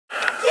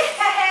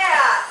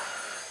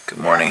Good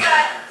morning.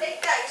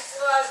 Take that, you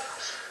slug.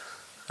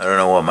 I don't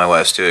know what my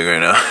wife's doing right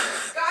now. Got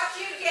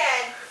you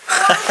again. Go.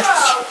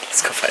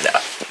 Let's go find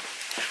out.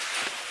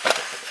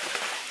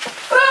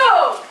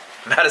 Boom!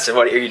 Madison,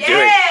 what are you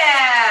doing?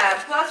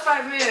 Yeah!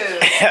 +5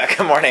 moves. Yeah,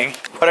 good morning.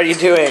 What are you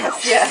doing?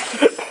 Yeah.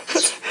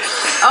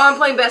 Oh, I'm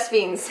playing Best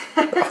Fiends.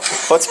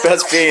 What's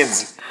Best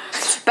Fiends?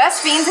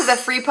 Best Fiends is a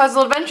free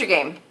puzzle adventure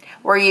game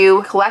where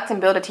you collect and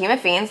build a team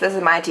of fiends. This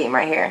is my team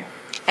right here.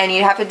 And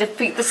you have to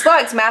defeat the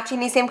slugs matching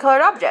these same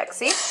colored objects.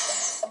 See?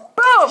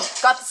 Boom!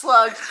 Got the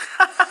slug.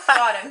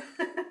 Got him.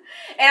 And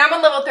I'm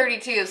on level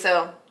 32,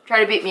 so try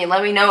to beat me and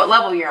let me know what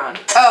level you're on.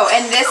 Oh,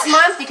 and this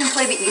month you can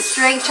play the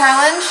Easter egg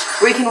challenge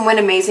where you can win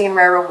amazing and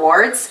rare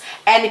rewards.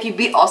 And if you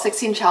beat all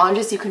 16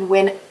 challenges, you can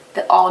win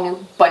the all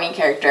new bunny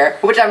character,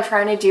 which I'm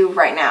trying to do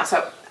right now.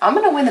 So I'm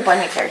gonna win the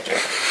bunny character.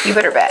 You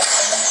better bet.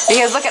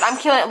 Because look at, I'm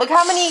killing it. Look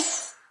how many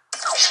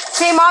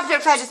same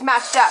objects I just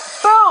matched up.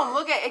 Boom!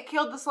 Look at it,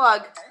 killed the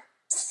slug.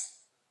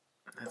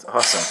 That's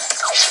awesome.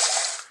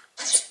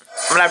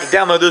 I'm gonna have to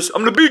download this.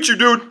 I'm gonna beat you,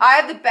 dude. I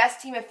have the best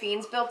team of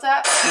fiends built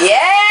up.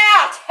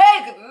 Yeah!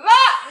 Take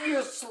that,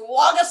 you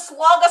slug.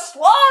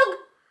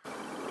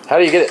 How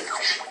do you get it?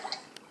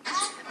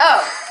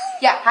 Oh,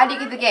 yeah, how do you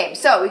get the game?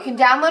 So, you can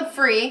download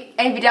free,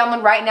 and if you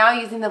download right now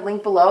using the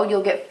link below,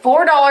 you'll get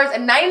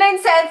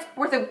 $4.99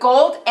 worth of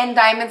gold and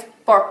diamonds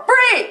for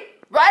free!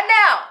 Right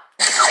now!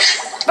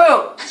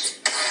 Boom!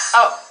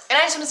 Oh, and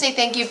I just want to say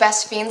thank you,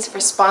 Best Fiends, for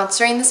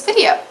sponsoring this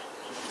video.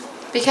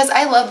 Because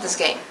I love this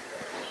game.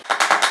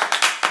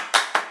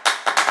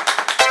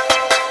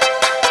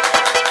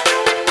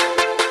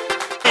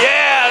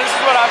 Yeah, this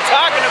is what I'm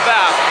talking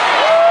about.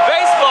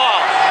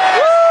 Baseball.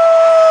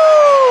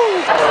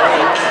 Woo!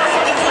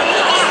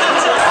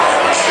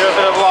 Do it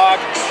for the vlog.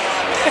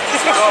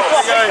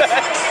 Oh, guys.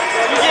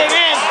 You get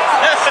in.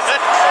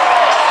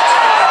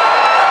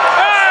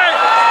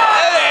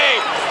 Hey!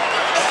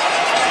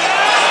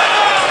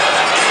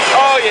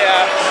 Oh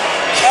yeah.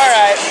 All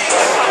right.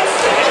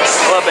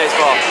 Love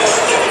baseball.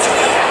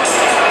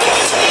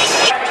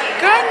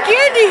 Cotton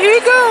candy, here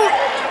you go.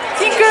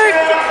 Tinker.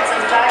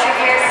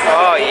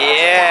 Oh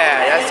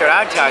yeah, that's what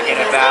I'm talking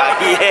about.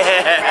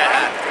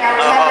 Yeah.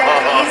 Oh.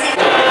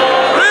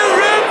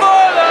 Root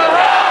for the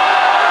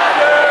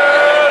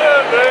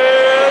Hawks,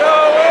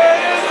 little win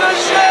is the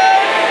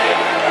shame.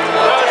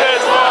 'Cause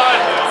it's 1,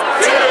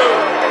 2,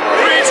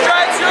 3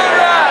 strikes, you're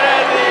out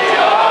at the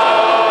yard.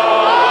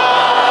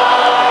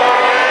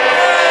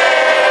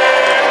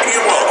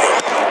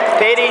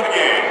 Katie,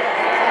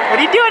 what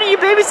are you doing? Are you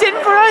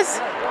babysitting for us?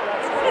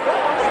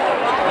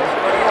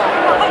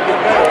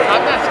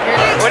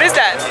 What is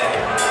that?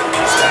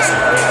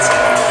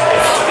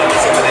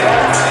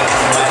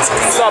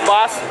 What's up,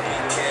 boss?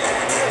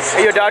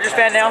 Are you a Dodgers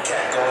fan now?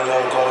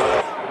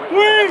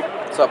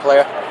 What's up,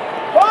 player?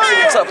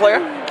 What's up, player?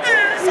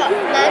 What's up,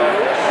 man?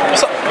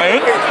 What's up,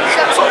 man?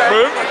 What's up,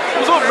 man?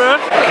 What's up, man?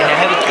 Can I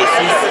have a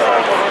kisses?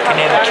 Can I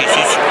have a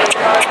kisses?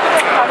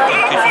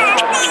 Kisses?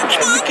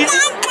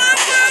 Kisses?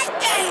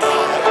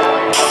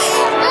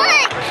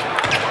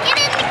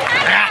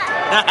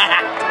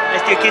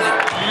 Let's do a kiss.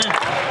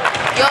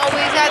 You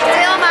always have to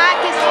steal my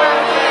kiss from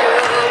you.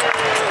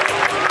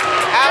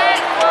 I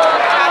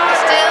have to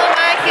steal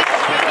my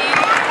kisses from you.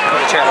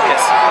 Let's try a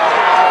kiss.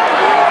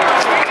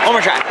 One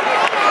more try.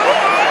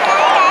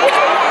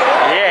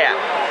 Yeah.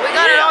 We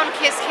got our own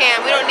kiss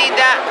cam. We don't need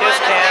that. Kiss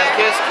cam,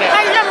 kiss cam.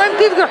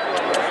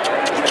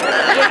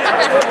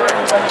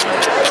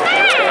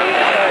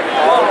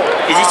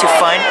 Is this your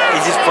fun?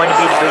 Is this fun to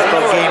be at the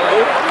baseball game?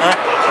 Huh?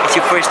 It's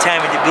your first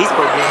time at the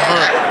baseball game,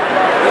 huh?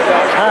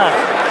 Huh?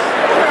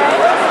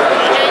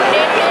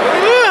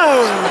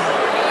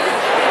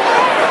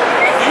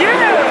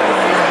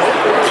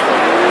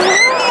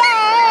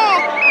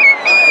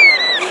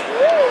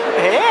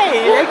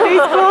 Hey, you like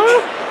baseball?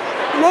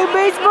 You like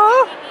baseball?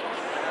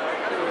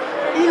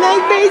 You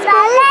like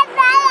baseball?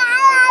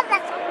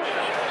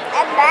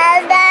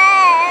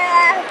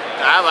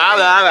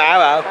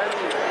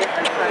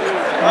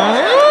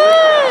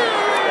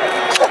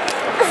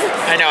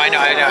 I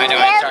know.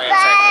 I'm sorry.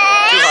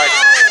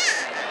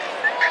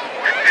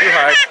 Too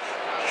hard.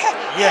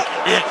 Yeah.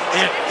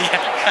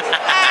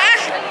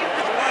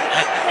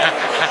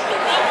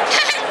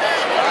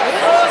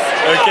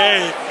 Okay.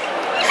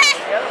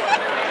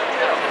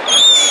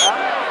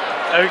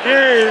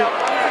 Okay.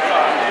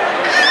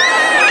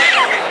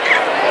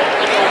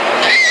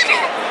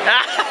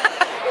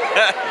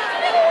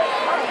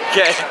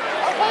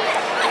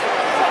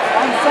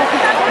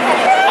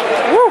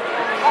 Woo!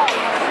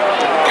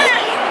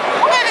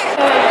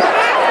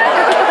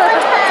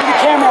 Do the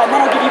camera and then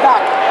I'll give you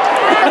back.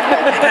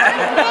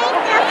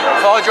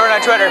 Follow Jordan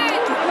on Twitter. I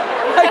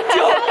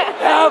don't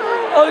have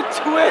a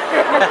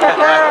Twitter.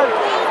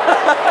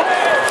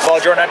 Follow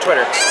Jordan on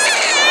Twitter.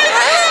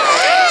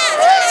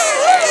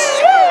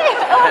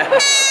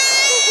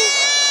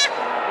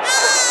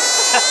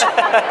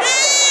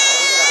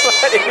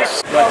 What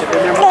is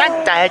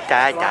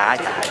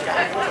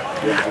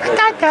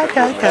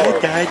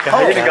I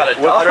even got a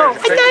daughter.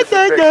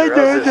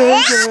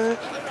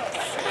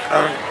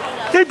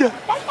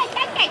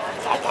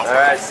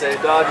 Alright, say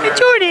Dodger.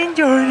 Jordan.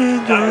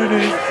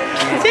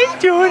 Say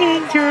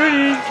Jordan.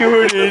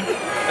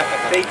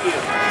 Thank you.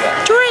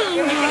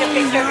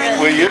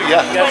 Will you?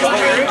 Yeah.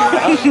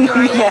 Do you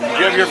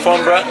have your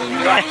phone, Brett?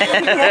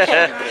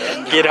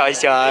 Get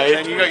outside.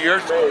 And you got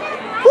yours?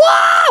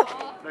 Whoa!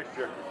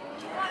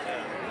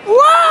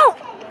 Whoa!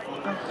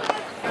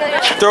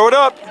 Throw it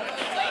up.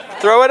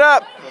 Throw it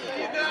up.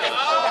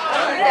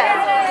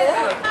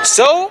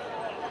 So,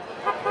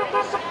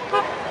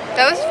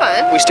 That was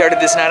fun. we started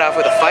this night off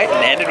with a fight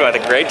and ended with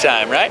a great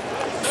time, right?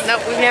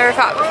 Nope, we've never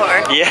fought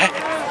before. Yeah,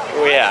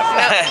 we have.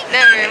 Nope,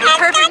 never. We're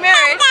perfect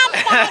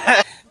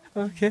marriage.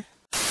 Okay.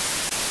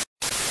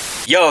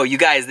 Yo, you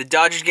guys, the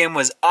Dodgers game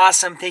was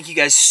awesome. Thank you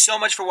guys so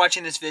much for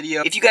watching this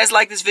video. If you guys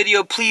like this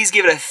video, please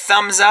give it a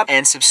thumbs up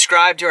and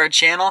subscribe to our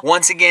channel.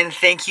 Once again,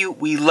 thank you.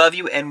 We love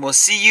you, and we'll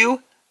see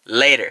you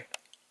later.